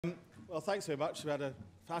Well, thanks very much. We had a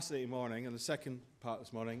fascinating morning, and the second part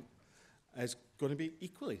this morning is going to be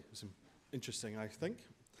equally interesting, I think.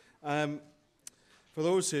 For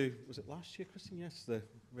those who, was it last year, Christine? Yes,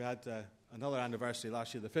 we had another anniversary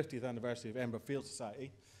last year, the 50th anniversary of Edinburgh Field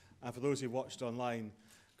Society. And for those who watched online,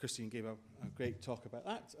 Christine gave a great talk about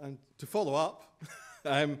that. And to follow up,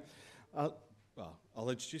 I'll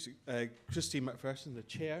introduce Christine McPherson, the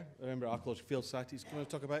chair of Edinburgh Archaeology Field Society, is going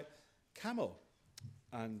to talk about Cammo.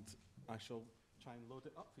 And I shall try and load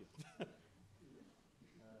it up for you.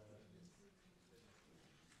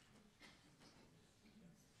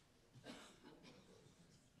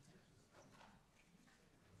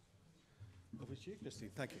 Over to you, Christine.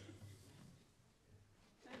 Thank you.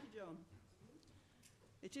 Thank you, John.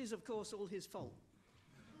 It is, of course, all his fault.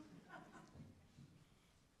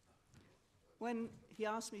 When he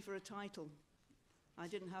asked me for a title, I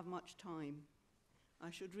didn't have much time.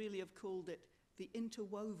 I should really have called it The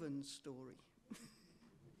Interwoven Story.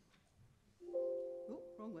 Oh,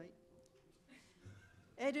 wrong way.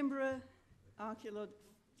 Edinburgh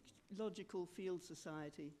Archaeological Field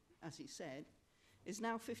Society, as he said, is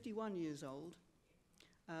now 51 years old,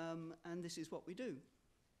 and this is what we do.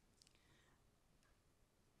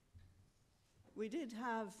 We did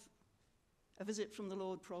have a visit from the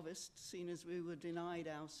Lord Provost, seeing as we were denied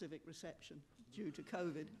our civic reception due to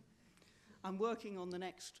COVID. I'm working on the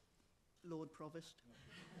next Lord Provost.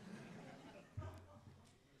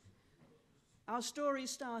 Our story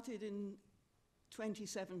started in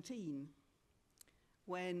 2017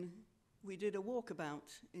 when we did a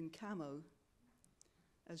walkabout in Cammo.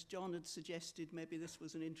 As John had suggested, maybe this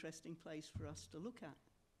was an interesting place for us to look at.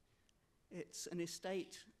 It's an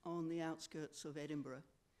estate on the outskirts of Edinburgh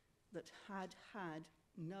that had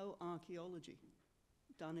no archaeology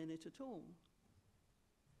done in it at all.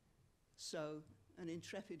 So an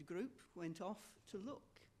intrepid group went off to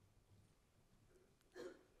look.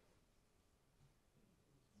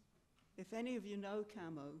 If any of you know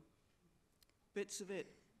Cammo, bits of it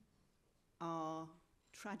are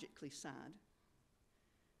tragically sad.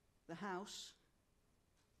 The house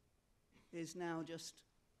is now just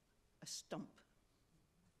a stump.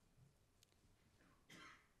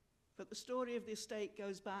 But the story of the estate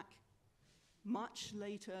goes back much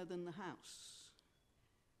later than the house.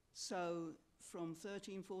 So from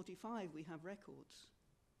 1345 we have records.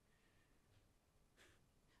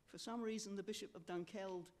 For some reason the Bishop of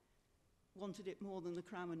Dunkeld wanted it more than the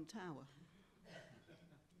Cramond Tower.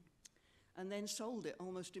 And then sold it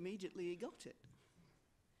almost immediately he got it.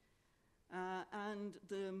 And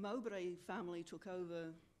the Mowbray family took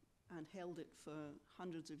over and held it for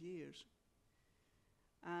hundreds of years.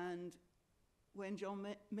 And when John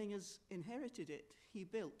Mingers inherited it, he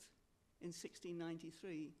built in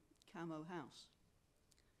 1693 Cammo House.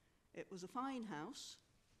 It was a fine house.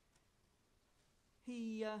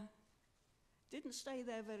 He didn't stay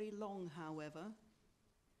there very long, however.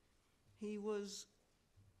 He was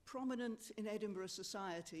prominent in Edinburgh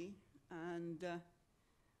society, and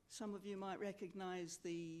some of you might recognize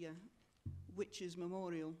the Witches'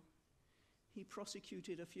 Memorial. He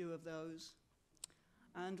prosecuted a few of those.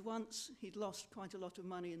 And once he'd lost quite a lot of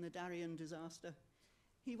money in the Darien disaster,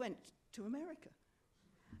 he went to America.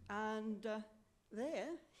 And there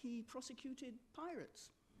he prosecuted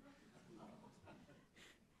pirates.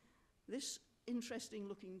 This interesting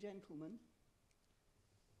looking gentleman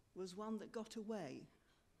was one that got away.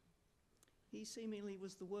 He seemingly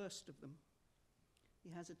was the worst of them. He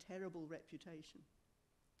has a terrible reputation.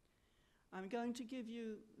 I'm going to give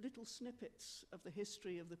you little snippets of the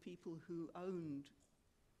history of the people who owned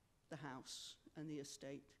the house and the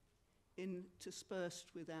estate,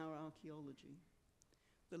 interspersed with our archaeology.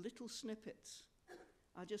 The little snippets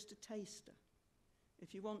are just a taster.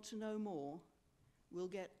 If you want to know more, we'll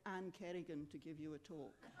get Anne Kerrigan to give you a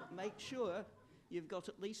talk. But make sure you've got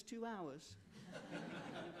at least 2 hours.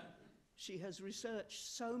 She has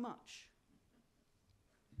researched so much.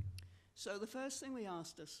 So the first thing we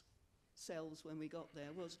asked ourselves when we got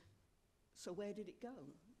there was, so where did it go,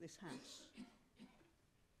 this house?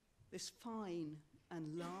 This fine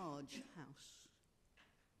and large house.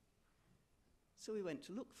 So we went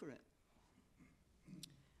to look for it.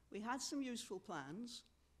 We had some useful plans,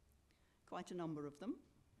 quite a number of them.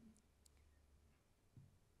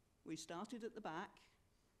 We started at the back.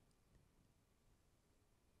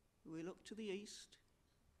 We looked to the east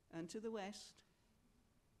and to the west,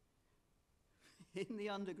 in the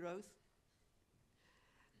undergrowth,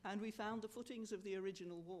 and we found the footings of the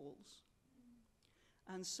original walls.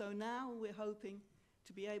 And so now we're hoping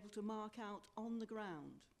to be able to mark out on the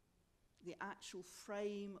ground the actual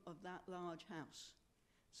frame of that large house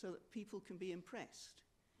so that people can be impressed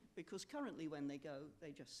because currently when they go,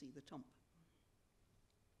 they just see the tomp.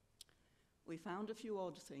 We found a few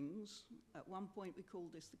odd things. At one point we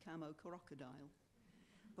called this the Cammo crocodile,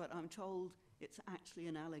 but I'm told it's actually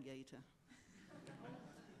an alligator.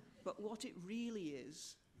 But what it really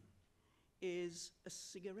is a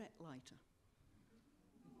cigarette lighter.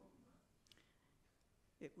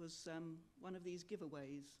 It was one of these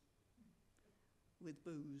giveaways with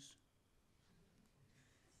booze.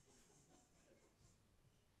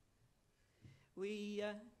 We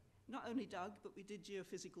not only dug, but we did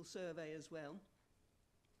geophysical survey as well.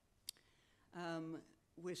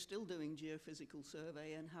 We're still doing geophysical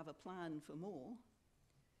survey and have a plan for more.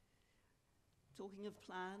 Talking of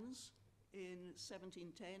plans, in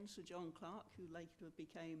 1710, Sir John Clark, who later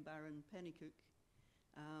became Baron Pennycook,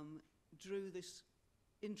 drew this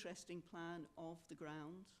interesting plan of the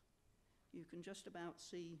grounds. You can just about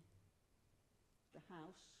see the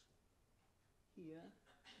house here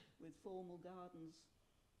with formal gardens,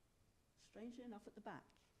 strangely enough, at the back.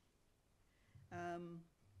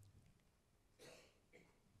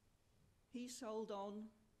 He sold on,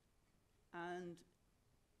 and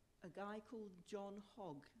a guy called John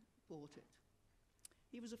Hogg bought it.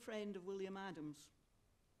 He was a friend of William Adams,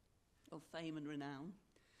 of fame and renown,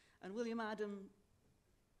 and William Adams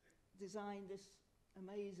designed this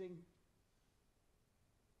amazing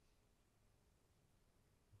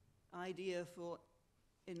idea for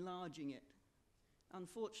enlarging it.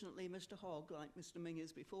 Unfortunately, Mr. Hogg, like Mr.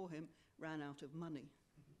 Mingers before him, ran out of money,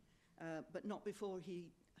 but not before he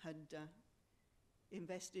had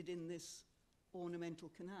invested in this ornamental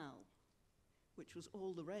canal, which was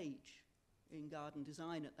all the rage in garden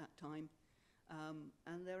design at that time.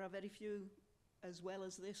 And there are very few, as well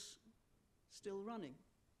as this, still running.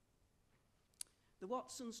 The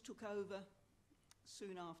Watsons took over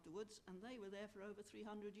soon afterwards, and they were there for over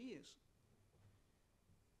 300 years.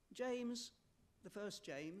 James, the first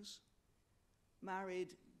James,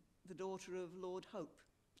 married the daughter of Lord Hope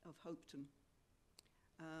of Hopetoun.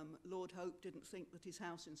 Lord Hope didn't think that his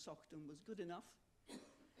house in Sockton was good enough,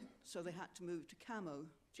 so they had to move to Cammo.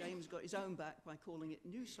 James got his own back by calling it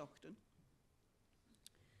New Sockton.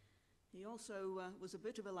 He also was a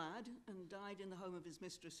bit of a lad and died in the home of his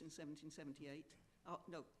mistress in 1778.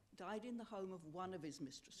 No, died in the home of one of his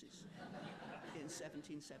mistresses in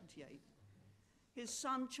 1778. His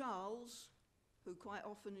son Charles, who quite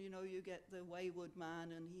often, you know, you get the wayward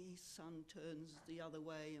man and his son turns the other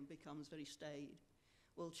way and becomes very staid.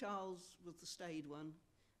 Well, Charles was the staid one,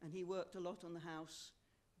 and he worked a lot on the house,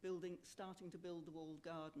 starting to build the walled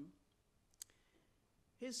garden.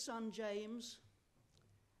 His son James,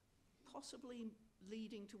 possibly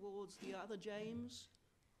leading towards the other James,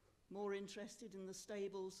 more interested in the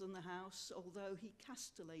stables than the house, although he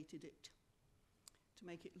castellated it to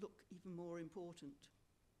make it look even more important.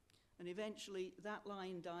 And eventually that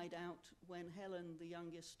line died out when Helen, the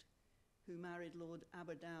youngest, who married Lord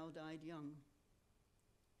Aberdow, died young.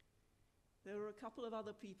 There were a couple of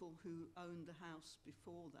other people who owned the house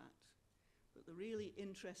before that, but the really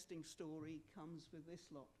interesting story comes with this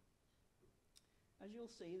lot. As you'll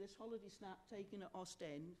see, this holiday snap taken at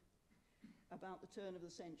Ostend about the turn of the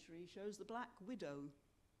century shows the Black Widow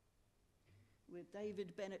with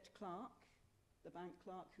David Bennett Clark, the bank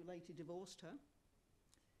clerk who later divorced her,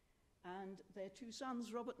 and their two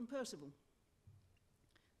sons, Robert and Percival.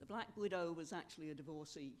 The Black Widow was actually a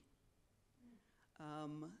divorcee.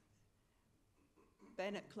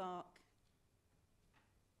 Bennett Clark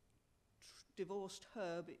divorced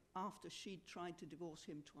her after she'd tried to divorce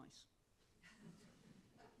him twice.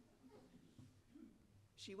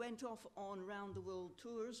 She went off on round-the-world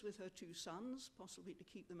tours with her two sons, possibly to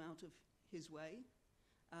keep them out of his way.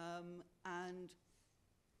 And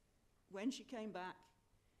when she came back,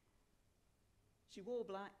 she wore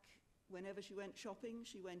black. Whenever she went shopping,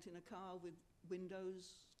 she went in a car with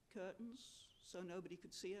windows, curtains, so nobody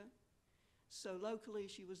could see her. So locally,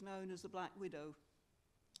 she was known as the Black Widow.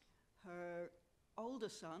 Her older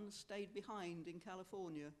son stayed behind in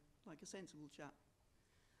California, like a sensible chap.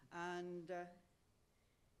 And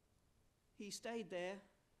he stayed there.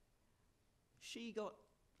 She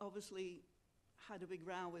obviously had a big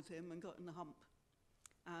row with him and got in the hump.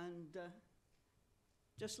 And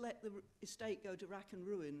just let the estate go to rack and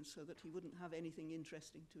ruin so that he wouldn't have anything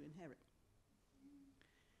interesting to inherit.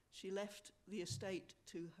 She left the estate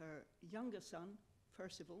to her younger son,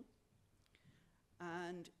 Percival,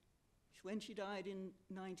 and when she died in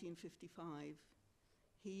 1955,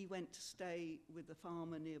 he went to stay with the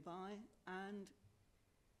farmer nearby and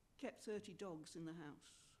kept 30 dogs in the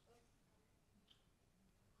house.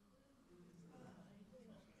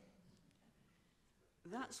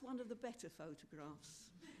 That's one of the better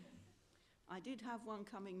photographs. I did have one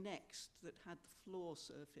coming next that had the floor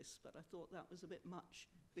surface, but I thought that was a bit much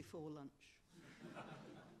before lunch.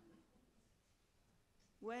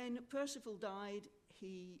 When Percival died,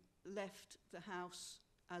 he left the house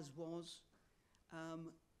as was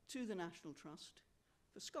to the National Trust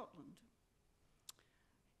for Scotland.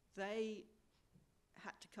 They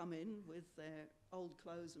had to come in with their old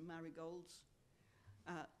clothes and marigolds.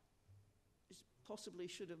 Possibly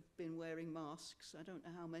should have been wearing masks. I don't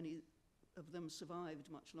know how many of them survived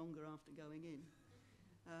much longer after going in.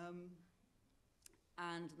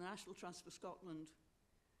 And the National Trust for Scotland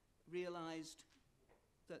realised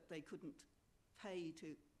that they couldn't pay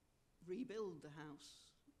to rebuild the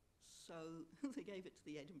house, so they gave it to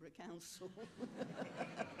the Edinburgh Council.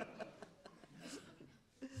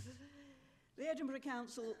 The Edinburgh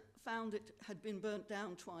Council found it had been burnt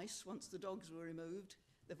down twice. Once the dogs were removed,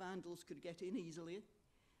 the vandals could get in easily,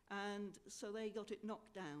 and so they got it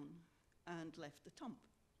knocked down and left the tump.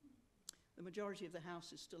 The majority of the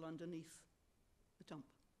house is still underneath the tump.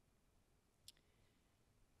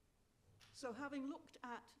 So having looked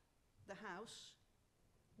at the house,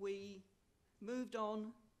 we moved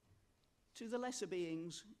on to the lesser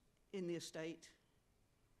beings in the estate,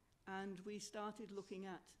 and we started looking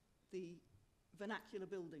at the vernacular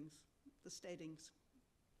buildings, the steadings.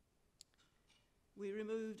 We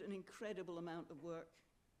removed an incredible amount of work.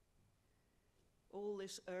 All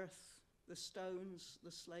this earth, the stones,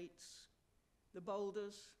 the slates, the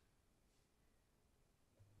boulders.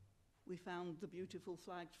 We found the beautiful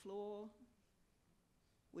flagged floor.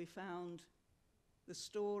 We found the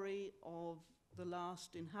story of the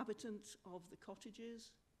last inhabitant of the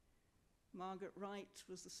cottages. Margaret Wright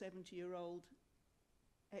was the 70-year-old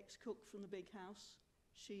ex-cook from the big house.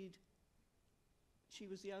 She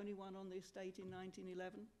was the only one on the estate in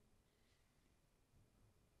 1911.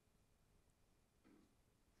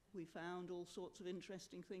 We found all sorts of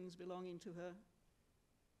interesting things belonging to her.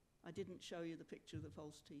 I didn't show you the picture of the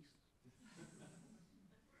false teeth.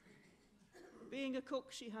 Being a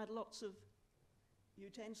cook, she had lots of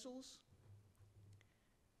utensils,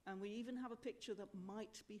 and we even have a picture that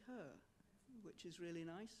might be her, which is really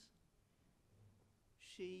nice.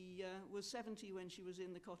 She was 70 when she was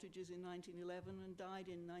in the cottages in 1911 and died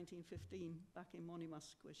in 1915 back in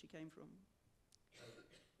Monymusk, where she came from.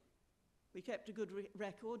 We kept a good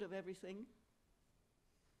record of everything,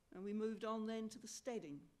 and we moved on then to the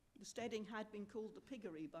steading. The steading had been called the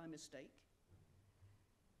piggery by mistake.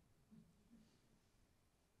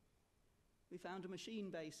 We found a machine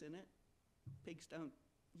base in it. Pigs don't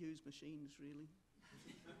use machines, really.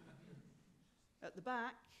 At the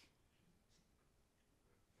back,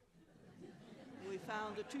 we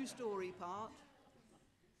found a two-storey part,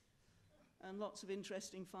 and lots of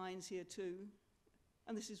interesting finds here too.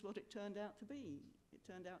 And this is what it turned out to be. It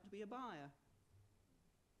turned out to be a byre.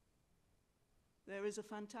 There is a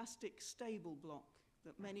fantastic stable block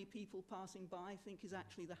that many people passing by think is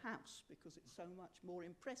actually the house because it's so much more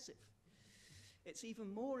impressive. It's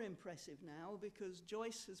even more impressive now because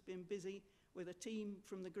Joyce has been busy with a team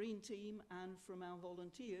from the Green Team and from our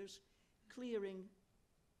volunteers clearing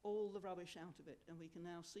all the rubbish out of it, and we can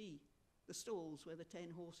now see the stalls where the 10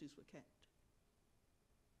 horses were kept.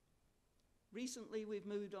 Recently we've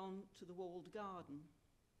moved on to the walled garden.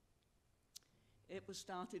 It was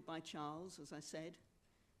started by Charles, as I said,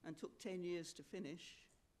 and took 10 years to finish.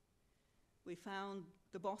 We found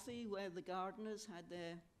the bothy where the gardeners had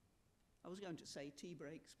their, I was going to say tea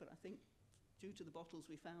breaks, but I think due to the bottles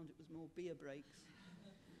we found it was more beer breaks,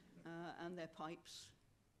 and their pipes.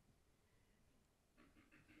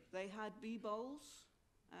 They had bee bowls,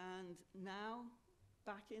 and now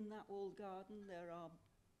back in that walled garden there are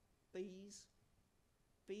bees,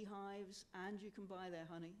 beehives, and you can buy their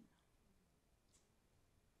honey.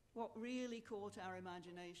 What really caught our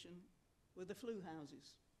imagination were the flue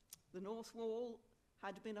houses. The north wall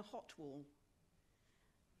had been a hot wall.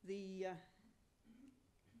 The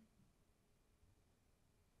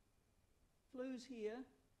flues here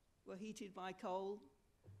were heated by coal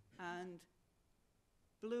and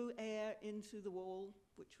blew air into the wall,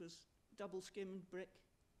 which was double-skimmed brick,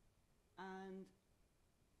 and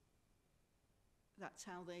that's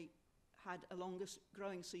how they had a longer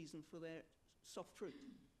growing season for their soft fruit.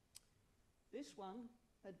 This one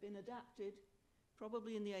had been adapted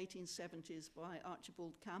probably in the 1870s by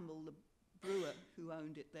Archibald Cammo, the brewer who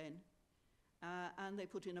owned it then, and they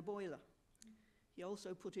put in a boiler. He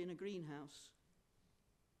also put in a greenhouse.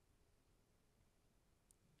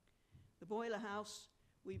 The boiler house,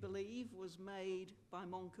 we believe, was made by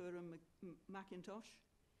Moncur and Mackintosh,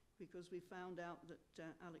 because we found out that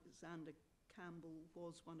Alexander Campbell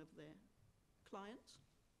was one of their clients.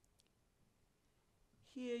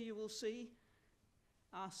 Here you will see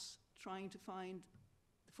us trying to find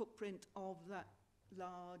the footprint of that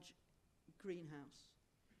large greenhouse.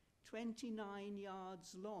 29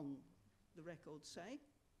 yards long, the records say.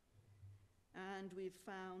 And we've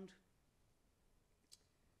found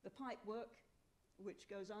the pipework which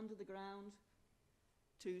goes under the ground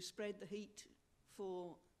to spread the heat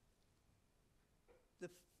for the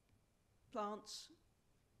plants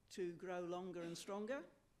to grow longer and stronger.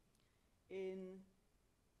 In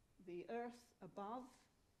the earth above,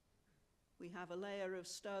 we have a layer of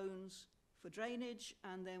stones for drainage,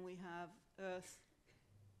 and then we have earth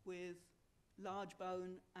with large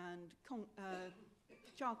bone and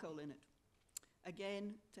charcoal in it,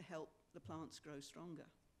 again to help the plants grow stronger.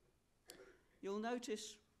 You'll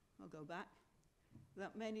notice, I'll go back,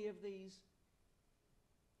 that many of these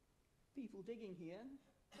people digging here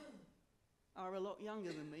are a lot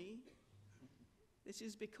younger than me. This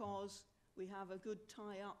is because we have a good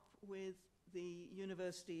tie-up with the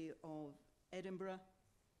University of Edinburgh,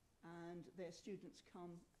 and their students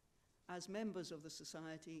come as members of the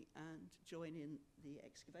society and join in the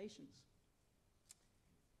excavations.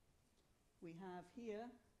 We have here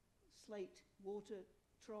slate water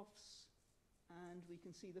troughs, and we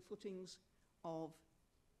can see the footings of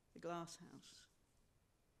the glass house.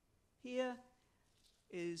 Here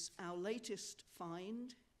is our latest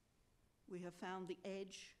find. We have found the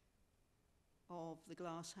edge of the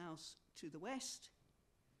glass house to the west,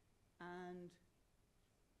 and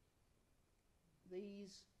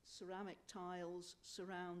these ceramic tiles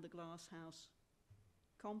surround the glass house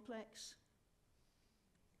complex,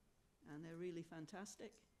 and they're really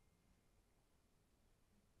fantastic.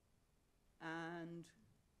 And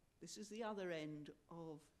this is the other end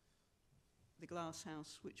of the glass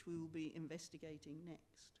house, which we will be investigating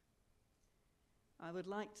next. I would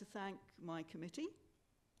like to thank my committee.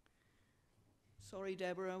 Sorry,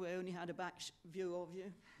 Deborah, we only had a back view of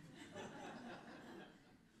you.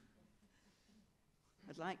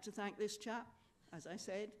 I'd like to thank this chap. As I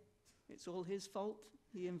said, it's all his fault.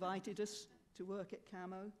 He invited us to work at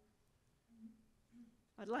Cammo.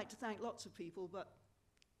 I'd like to thank lots of people, but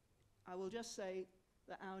I will just say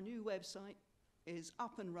that our new website is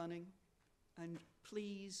up and running, and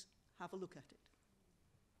please have a look at it.